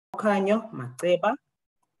Nokhanya Monyake,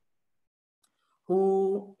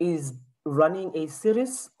 who is running a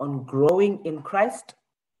series on growing in Christ.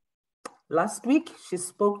 Last week, she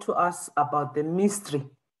spoke to us about the mystery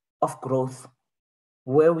of growth,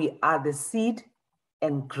 where we are the seed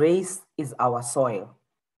and grace is our soil.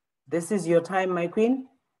 This is your time, my queen.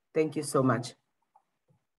 Thank you so much.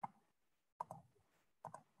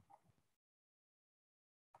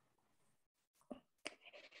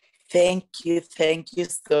 Thank you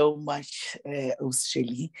so much,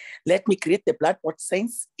 Shelley. Let me greet the blood-bought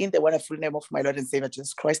saints in the wonderful name of my Lord and Savior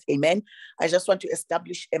Jesus Christ. Amen. I just want to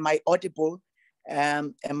establish, am I audible?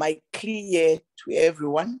 Am I clear to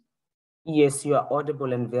everyone? Yes, you are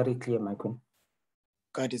audible and very clear, my queen.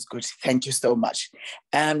 God is good. Thank you so much.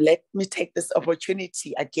 Let me take this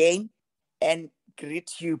opportunity again and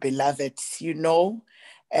greet you, beloved. You know,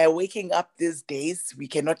 waking up these days, we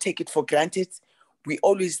cannot take it for granted. We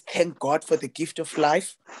always thank God for the gift of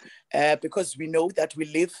life because we know that we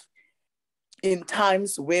live in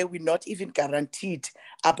times where we're not even guaranteed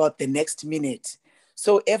about the next minute.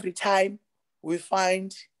 So every time we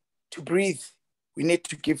find to breathe, we need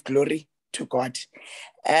to give glory to God.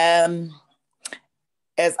 As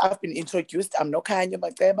I've been introduced, I'm Nokhanya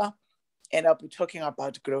Monyake, and I'll be talking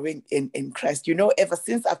about growing in Christ. You know, ever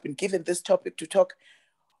since I've been given this topic to talk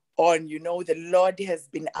on, you know, the Lord has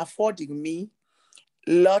been affording me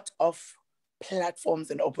a lot of platforms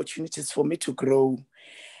and opportunities for me to grow.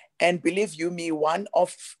 And believe you me, one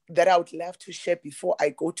of that I would love to share before I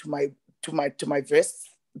go to my verse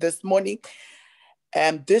this morning.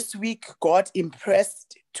 This week, God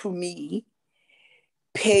impressed to me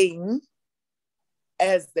pain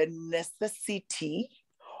as the necessity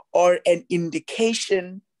or an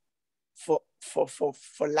indication for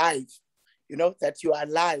life, you know, that you are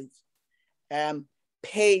alive.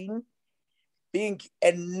 Pain being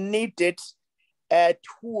a needed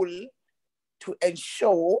tool to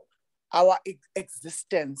ensure our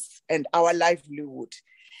existence and our livelihood.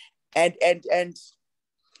 And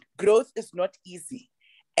growth is not easy,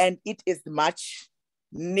 and it is much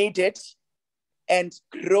needed. And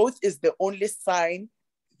growth is the only sign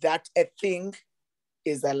that a thing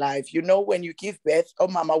is alive. You know, when you give birth, oh,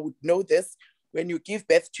 mama would know this, when you give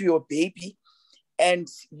birth to your baby and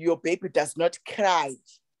your baby does not cry,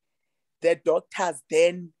 the doctors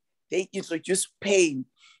then, they introduce pain.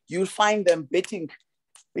 You'll find them beating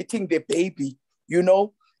the baby, you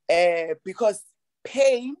know, because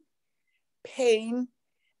pain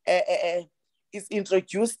is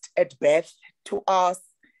introduced at birth to us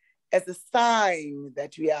as a sign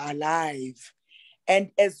that we are alive.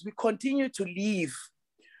 And as we continue to live,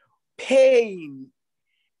 pain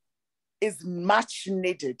is much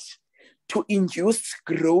needed to induce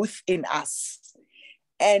growth in us.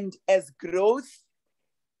 And as growth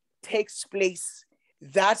takes place,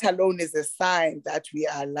 that alone is a sign that we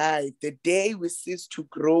are alive. The day we cease to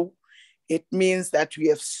grow, it means that we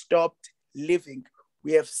have stopped living.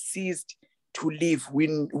 We have ceased to live.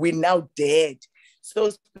 We're now dead.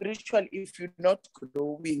 So spiritually, if you're not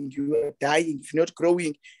growing, you are dying. If you're not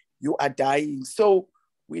growing, you are dying. So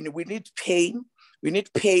we need pain. We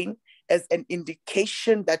need pain as an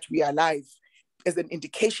indication that we are alive, as an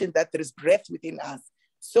indication that there is breath within us.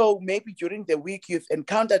 So maybe during the week, you've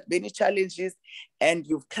encountered many challenges and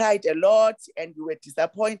you've cried a lot and you were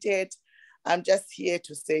disappointed. I'm just here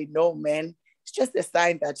to say, no, man, it's just a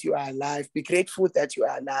sign that you are alive. Be grateful that you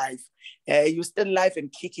are alive. You're still alive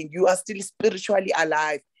and kicking. You are still spiritually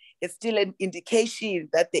alive. It's still an indication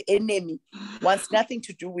that the enemy wants nothing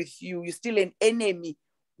to do with you. You're still an enemy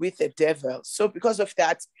with the devil. So because of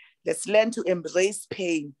that, let's learn to embrace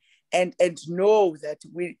pain and know that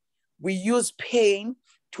we use pain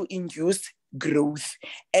to induce growth,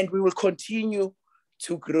 and we will continue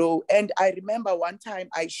to grow. And I remember one time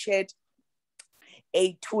I shared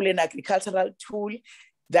a tool, an agricultural tool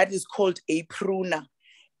that is called a pruner.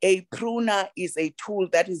 A pruner is a tool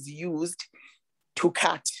that is used to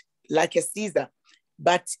cut like a scissor,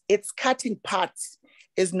 but its cutting part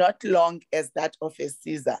is not long as that of a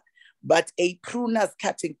scissor, but a pruner's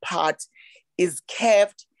cutting part is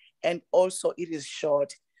curved and also it is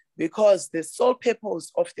short, because the sole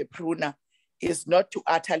purpose of the pruner is not to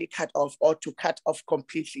utterly cut off or to cut off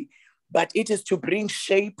completely, but it is to bring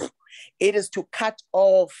shape. It is to cut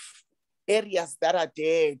off areas that are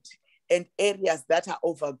dead and areas that are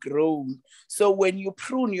overgrown. So when you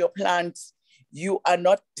prune your plant, you are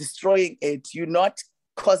not destroying it. You're not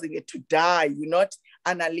causing it to die. You're not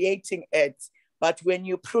annihilating it. But when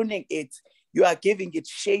you're pruning it, you are giving it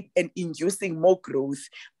shape and inducing more growth.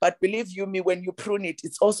 But believe you me, when you prune it,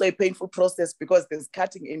 it's also a painful process because there's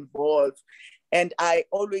cutting involved. And I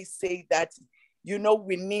always say that you know,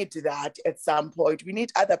 we need that at some point. We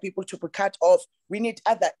need other people to be cut off. We need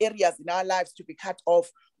other areas in our lives to be cut off.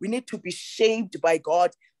 We need to be shaped by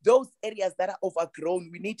God. Those areas that are overgrown,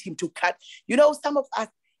 we need him to cut. You know, some of us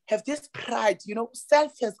have this pride, you know,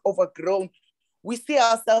 self has overgrown. We see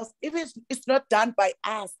ourselves, if it's not done by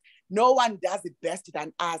us, no one does it best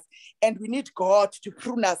than us. And we need God to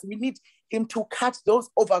prune us. We need him to cut those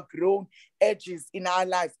overgrown edges in our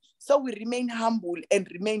lives. So we remain humble and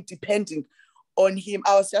remain dependent on him.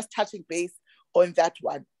 I was just touching base on that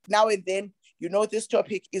one. Now and then, you know, this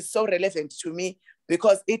topic is so relevant to me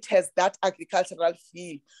because it has that agricultural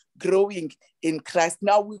feel, growing in Christ.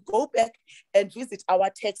 Now we go back and visit our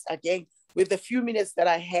text again with the few minutes that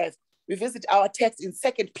I have. We visit our text in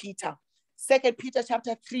 2 Peter. 2 Peter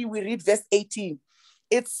chapter 3, we read verse 18.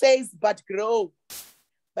 It says, but grow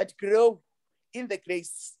in the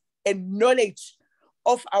grace and knowledge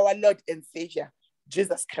of our Lord and Savior,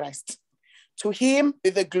 Jesus Christ. To him be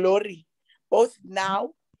the glory, both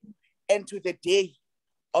now and to the day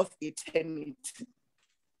of eternity.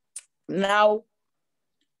 Now,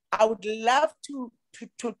 I would love to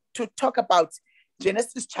talk about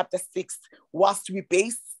Genesis chapter 6, whilst we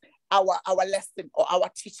base our lesson or our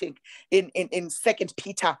teaching in 2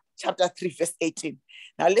 Peter chapter 3, verse 18.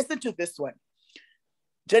 Now listen to this one.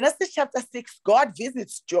 Genesis chapter 6, God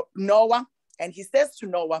visits Noah, and he says to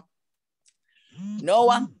Noah,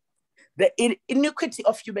 Noah, the iniquity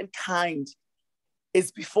of humankind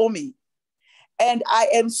is before me, and I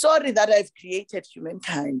am sorry that I've created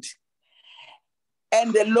humankind.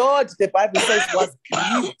 And the Lord, the Bible says,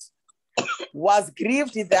 was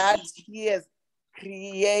grieved that he has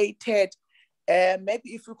created.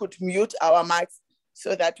 Maybe if we could mute our mics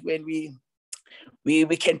so that when we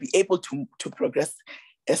can be able to progress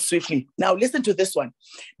swiftly. Now listen to this one.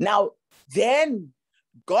 Now then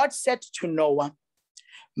God said to Noah,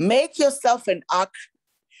 make yourself an ark,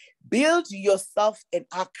 build yourself an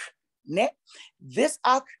ark. This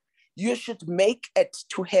ark, you should make it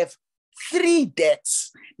to have 3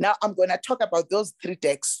 decks. Now I'm going to talk about those 3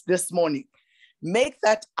 decks this morning. Make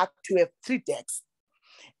that ark to have 3 decks.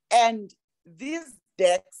 And these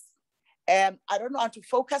decks, I don't want to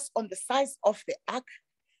focus on the size of the ark.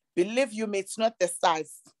 Believe you me, it's not the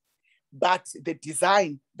size, but the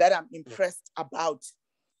design that I'm impressed about.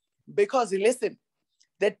 Because listen,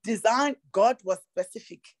 the design, God was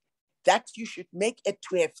specific that you should make it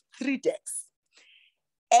to have 3 decks.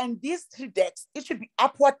 And these 3 decks, it should be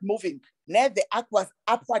upward moving. Now the ark was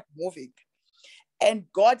upward moving. And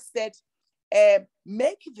God said,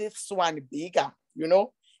 make this one bigger, you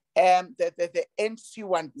know, the entry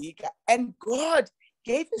one bigger. And God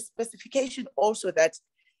gave a specification also that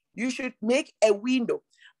you should make a window,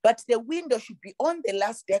 but the window should be on the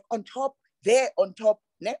last deck on top, there on top.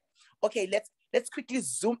 Ne? Okay, let's quickly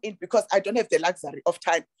zoom in because I don't have the luxury of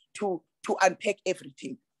time to unpack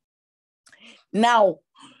everything. Now,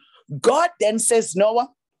 God then says, Noah,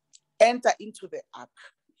 enter into the ark.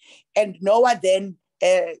 And Noah then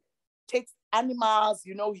takes animals,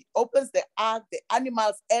 you know, he opens the ark, the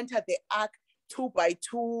animals enter the ark 2 by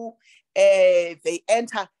 2, they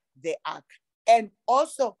enter the ark. And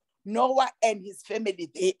also Noah and his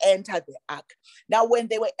family, they enter the ark. Now, when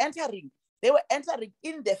they were entering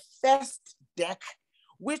in the first deck,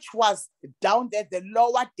 which was down there, the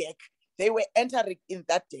lower deck. They were entering in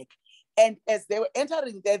that deck. And as they were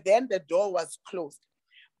entering there, then the door was closed.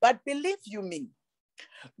 But believe you me,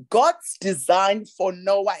 God's design for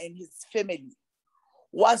Noah and his family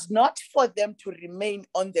was not for them to remain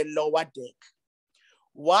on the lower deck.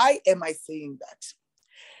 Why am I saying that?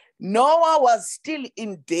 Noah was still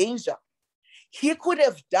in danger. He could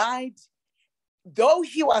have died, though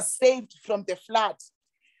he was saved from the flood,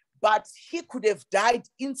 but he could have died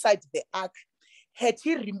inside the ark had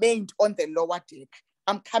he remained on the lower deck.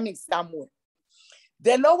 I'm coming somewhere.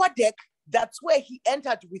 The lower deck, that's where he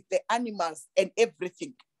entered with the animals and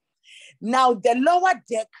everything. Now, the lower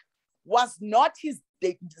deck was not his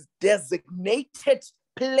designated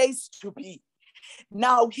place to be.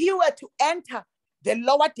 Now, he were to enter the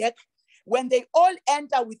lower deck. When they all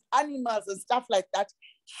enter with animals and stuff like that,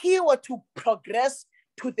 he were to progress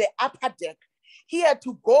to the upper deck. He had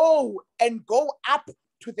to go up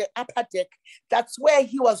to the upper deck. That's where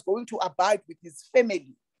he was going to abide with his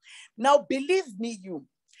family. Now, believe me,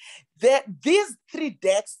 these 3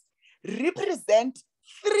 decks represent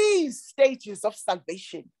 3 stages of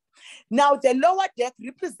salvation. Now, the lower deck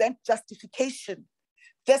represents justification.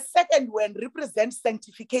 The second one represents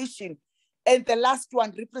sanctification. And the last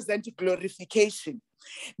one represents glorification.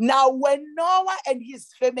 Now, when Noah and his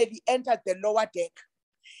family entered the lower deck,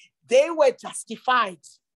 they were justified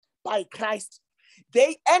by Christ.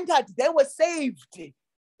 They entered, they were saved.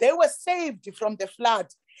 They were saved from the flood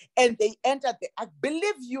and they entered the ark.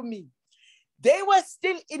 Believe you me, they were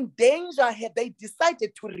still in danger had they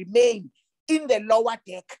decided to remain in the lower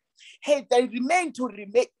deck. Had they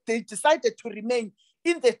they decided to remain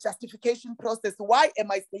in the justification process. Why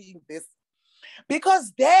am I saying this?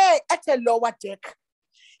 Because there at a lower deck,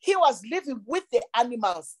 he was living with the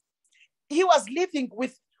animals. He was living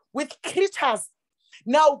with creatures.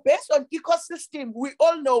 Now, based on ecosystem, we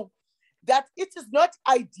all know that it is not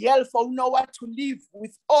ideal for Noah to live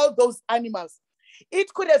with all those animals.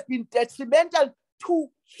 It could have been detrimental to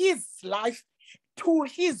his life, to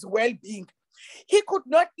his well-being. He could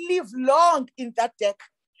not live long in that deck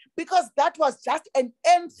because that was just an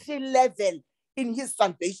entry level in his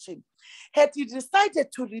salvation. Had he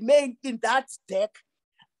decided to remain in that deck,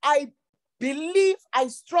 I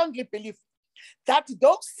strongly believe that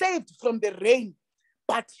though saved from the rain,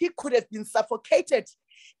 but he could have been suffocated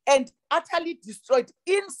and utterly destroyed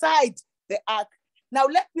inside the ark. Now,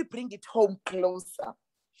 let me bring it home closer.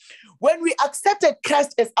 When we accepted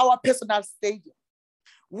Christ as our personal Savior,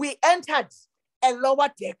 we entered a lower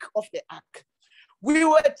deck of the ark. We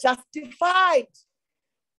were justified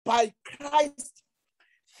by Christ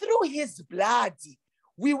through his blood.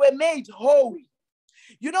 We were made whole.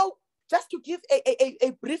 You know, just to give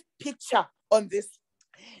a brief picture on this,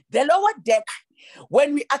 the lower deck,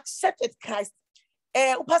 when we accepted Christ,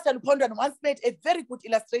 Pastor Lupondwan once made a very good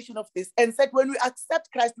illustration of this and said, when we accept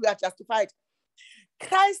Christ, we are justified.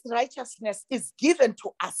 Christ's righteousness is given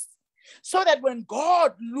to us so that when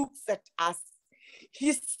God looks at us,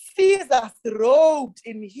 he sees us robed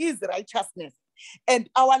in his righteousness and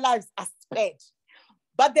our lives are spared.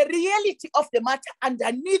 But the reality of the matter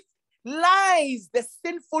underneath lies the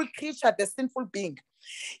sinful creature, the sinful being.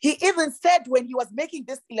 He even said when he was making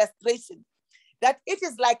this illustration that it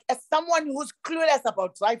is like someone who's clueless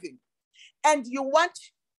about driving and you want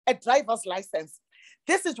a driver's license.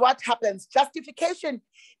 This is what happens. Justification,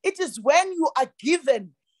 it is when you are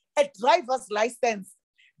given a driver's license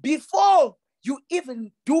before you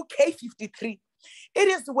even do K53. It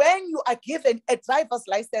is when you are given a driver's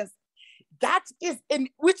license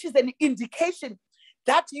which is an indication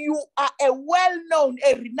that you are a well-known,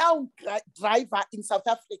 a renowned driver in South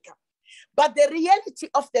Africa. But the reality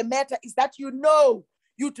of the matter is that you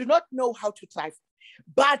do not know how to drive.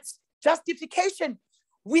 But justification,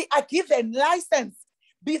 we are given license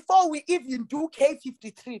before we even do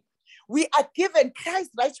K53. We are given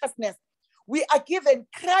Christ's righteousness. We are given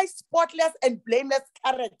Christ's spotless and blameless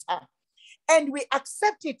character. And we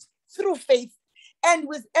accept it through faith. And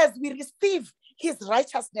as we receive his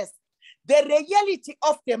righteousness, the reality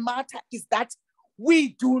of the matter is that we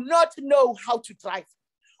do not know how to drive.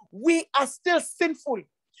 We are still sinful.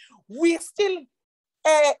 We still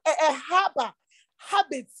harbor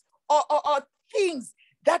habits or things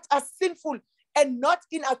that are sinful and not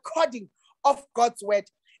in according of God's word.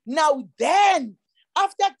 Now then,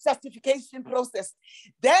 after justification process,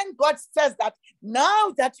 then God says that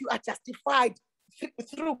now that you are justified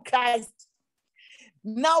through Christ,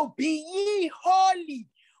 now be ye holy.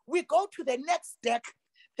 We go to the next deck,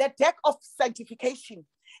 the deck of sanctification,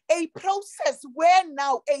 a process where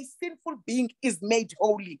now a sinful being is made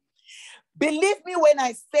holy. Believe me when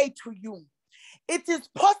I say to you, it is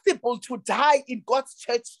possible to die in God's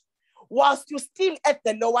church whilst you're still at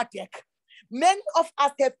the lower deck. Many of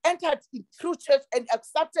us have entered through church and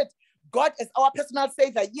accepted God as our personal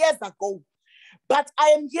Savior years ago. But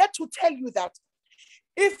I am here to tell you that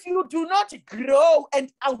if you do not grow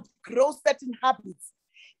and outgrow certain habits,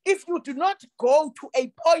 if you do not go to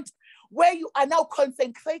a point where you are now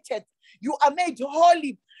consecrated, you are made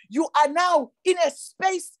holy, you are now in a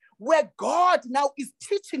space where God now is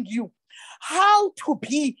teaching you how to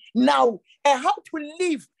be now and how to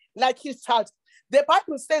live like his child. The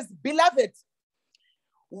Bible says, beloved,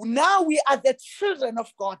 now we are the children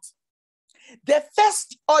of God. The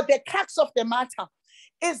first or the crux of the matter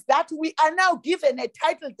is that we are now given a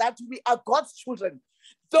title that we are God's children,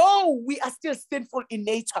 though we are still sinful in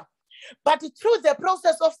nature. But through the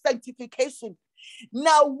process of sanctification,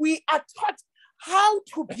 now we are taught how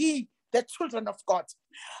to be the children of God,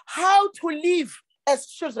 how to live as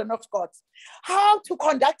children of God, how to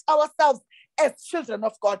conduct ourselves as children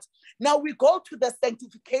of God. Now we go to the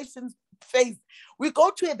sanctification phase. We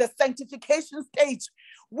go to the sanctification stage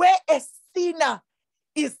where a sinner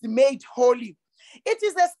is made holy. It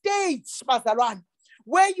is a stage, Mazaran,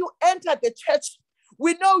 where you enter the church.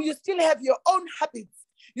 We know you still have your own habits.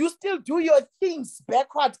 You still do your things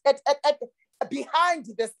backward behind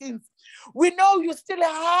the scenes. We know you still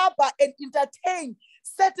harbor and entertain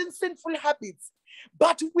certain sinful habits,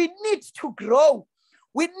 but we need to grow.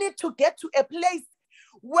 We need to get to a place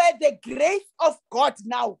where the grace of God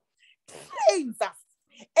now trains us,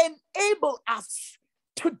 enable us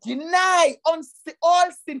to deny on all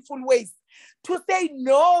sinful ways, to say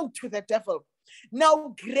no to the devil.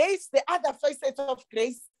 Now, grace, the other facet of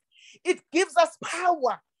grace, it gives us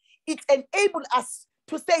power. It enables us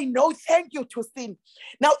to say no, thank you to sin.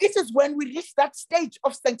 Now, it is when we reach that stage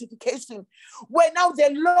of sanctification, where now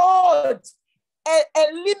the Lord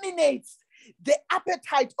eliminates the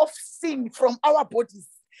appetite of sin from our bodies.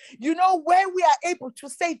 You know, where we are able to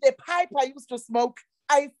say, the pipe I used to smoke,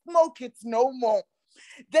 I smoke it no more.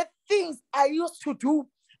 The things I used to do,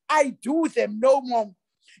 I do them no more.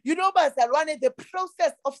 You know, Bazalwane, the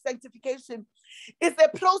process of sanctification is a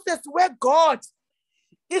process where God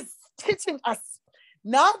is teaching us,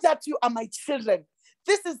 now that you are my children,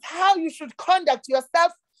 this is how you should conduct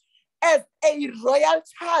yourself as a royal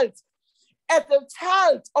child, as a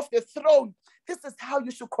child of the throne. This is how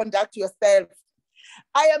you should conduct yourself.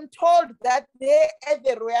 I am told that they at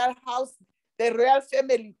the royal house, the royal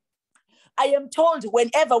family, I am told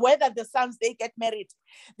whether the sons, they get married,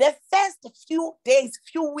 the first few days,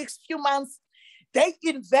 few weeks, few months, they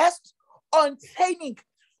invest on training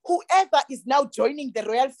whoever is now joining the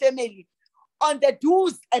royal family on the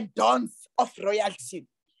do's and don'ts of royalty.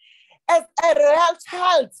 As a royal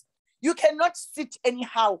child, you cannot sit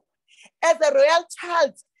anyhow. As a royal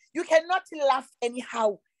child, you cannot laugh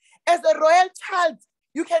anyhow. As a royal child,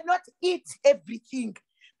 you cannot eat everything,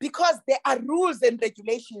 because there are rules and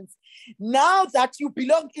regulations. Now that you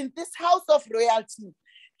belong in this house of royalty,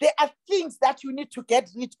 there are things that you need to get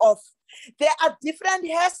rid of. There are different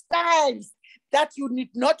hairstyles that you need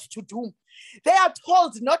not to do. They are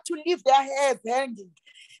told not to leave their hairs hanging.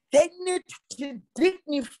 They need to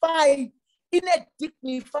dignify in a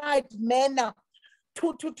dignified manner,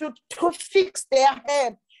 to fix their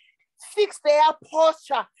hair, fix their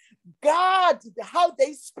posture, guard how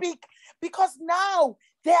they speak, because now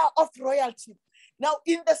they are of royalty. Now,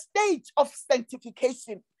 in the stage of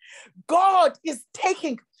sanctification, God is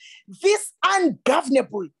taking this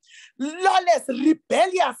ungovernable, lawless,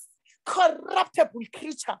 rebellious, corruptible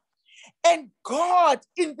creature, and God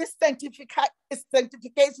in this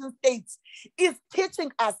sanctification stage is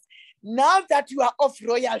teaching us, now that you are of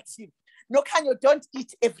royalty, Nokhanya, don't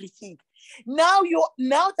eat everything. Now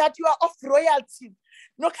that you are of royalty,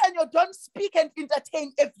 Nokhanya, don't speak and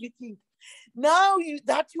entertain everything. Now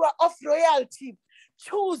that you are of royalty,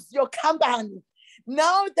 choose your company.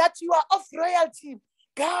 Now that you are of royalty,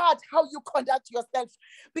 guard how you conduct yourself,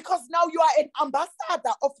 because now you are an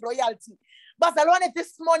ambassador of royalty. Bazalwane,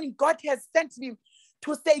 this morning, God has sent me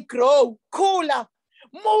to say, grow, cooler,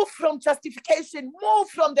 move from justification, move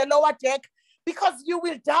from the lower deck, because you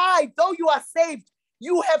will die. Though you are saved,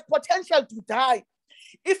 you have potential to die.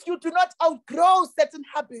 If you do not outgrow certain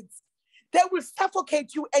habits, they will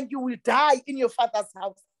suffocate you and you will die in your father's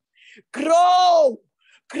house. Grow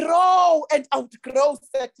and outgrow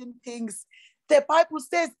certain things. The Bible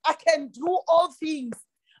says, I can do all things.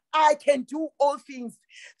 I can do all things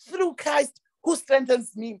through Christ who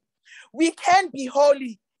strengthens me. We can be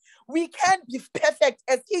holy. We can be perfect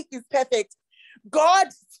as he is perfect.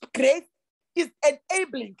 God's grace is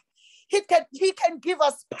enabling. He can give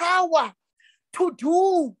us power to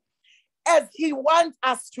do as he wants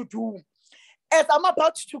us to do. As I'm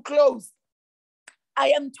about to close, I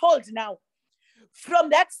am told now, from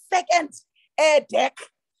that second deck,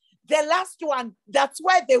 the last one, that's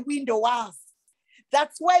where the window was.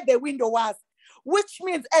 That's where the window was, which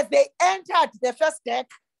means as they entered the first deck,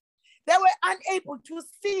 they were unable to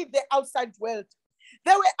see the outside world.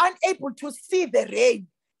 They were unable to see the rain,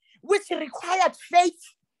 which required faith.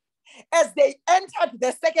 As they entered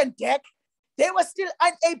the second deck, they were still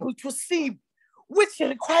unable to see, which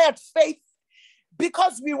required faith,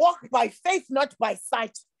 because we walk by faith, not by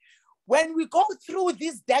sight. When we go through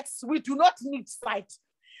these decks, we do not need sight.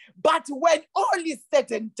 But when all is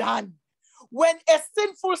said and done, when a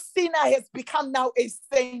sinful sinner has become now a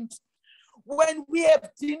saint, when we have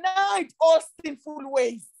denied all sinful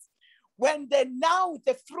ways, when now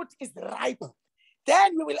the fruit is ripe,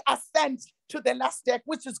 then we will ascend to the last deck,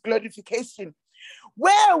 which is glorification,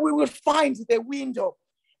 where we will find the window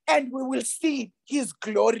and we will see his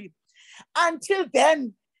glory. Until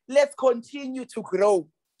then, let's continue to grow.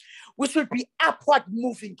 We should be upward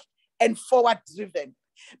moving and forward driven.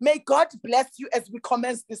 May God bless you as we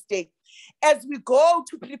commence this day. As we go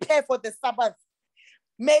to prepare for the Sabbath,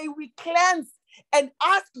 may we cleanse and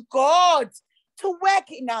ask God to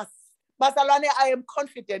work in us. Bazalwane, I am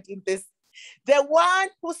confident in this. The one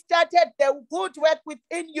who started the good work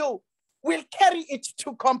within you will carry it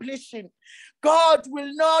to completion. God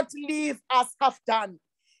will not leave us half done.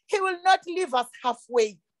 He will not leave us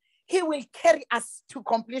halfway. He will carry us to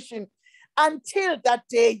completion until that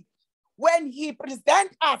day when he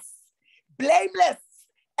presents us blameless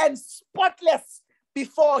and spotless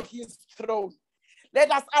before his throne.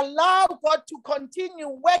 Let us allow God to continue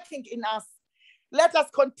working in us. Let us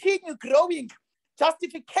continue growing.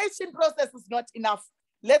 Justification process is not enough.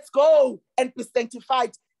 Let's go and be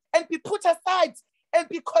sanctified and be put aside and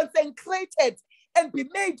be consecrated and be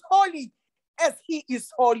made holy as he is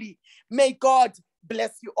holy. May God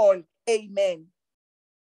bless you all. Amen.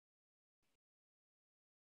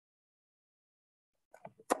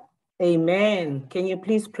 Amen. Can you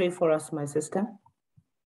please pray for us, my sister?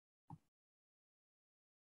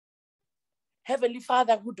 Heavenly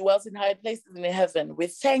Father, who dwells in high places in heaven, we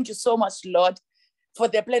thank you so much, Lord, for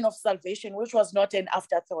the plan of salvation, which was not an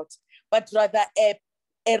afterthought, but rather a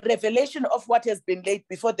revelation of what has been laid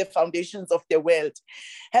before the foundations of the world.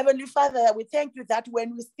 Heavenly Father, we thank you that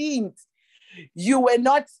when we sinned, you were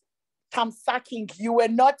not thumb-sucking, you were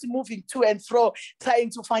not moving to and fro,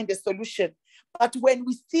 trying to find a solution. But when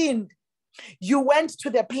we sinned, you went to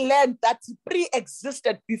the plan that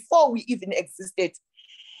pre-existed before we even existed.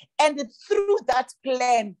 And through that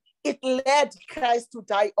plan, it led Christ to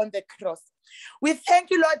die on the cross. We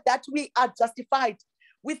thank you, Lord, that we are justified.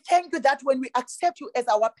 We thank you that when we accept you as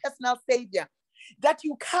our personal Savior, that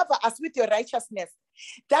you cover us with your righteousness,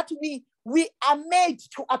 that we are made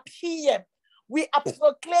to appear. We are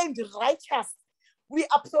proclaimed righteous. We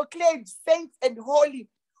are proclaimed saints and holy,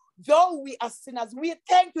 though we are sinners. We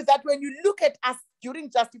thank you that when you look at us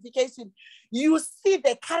during justification, you see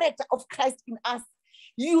the character of Christ in us.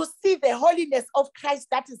 You see the holiness of Christ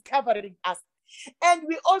that is covering us. And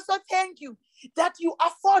we also thank you that you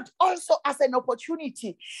afford also as an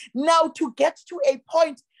opportunity now to get to a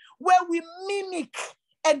point where we mimic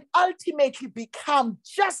and ultimately become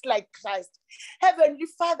just like Christ. Heavenly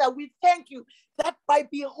Father, we thank you that by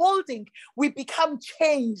beholding, we become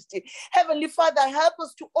changed. Heavenly Father, help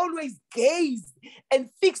us to always gaze and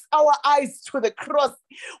fix our eyes to the cross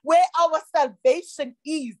where our salvation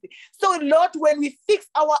is. So Lord, when we fix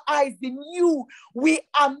our eyes in you, we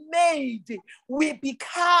are made, we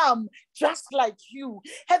become just like you.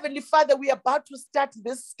 Heavenly Father, we are about to start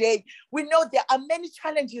this day. We know there are many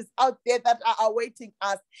challenges out there that are awaiting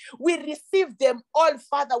us. We receive them all,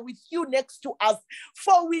 Father, with you next to us.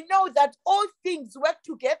 For we know that all things work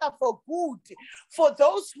together for good for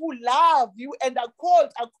those who love you and are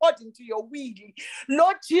called according to your will.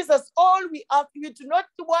 Lord Jesus, all we ask, we do not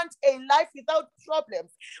want a life without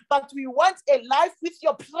problems, but we want a life with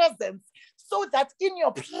your presence, so that in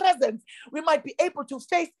your presence, we might be able to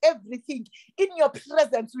face everything. In your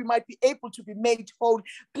presence, we might be able to be made whole.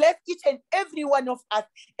 Bless each and every one of us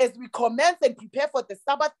as we commence and prepare for the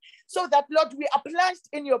Sabbath, so that, Lord, we are plunged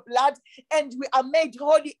in your blood and we are made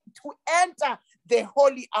holy to enter the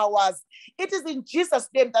holy hours. It is in Jesus'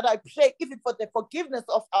 name that I pray, even for the forgiveness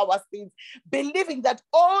of our sins, believing that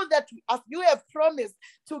all that you have promised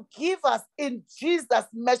to give us in Jesus'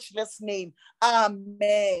 matchless name.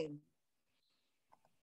 Amen.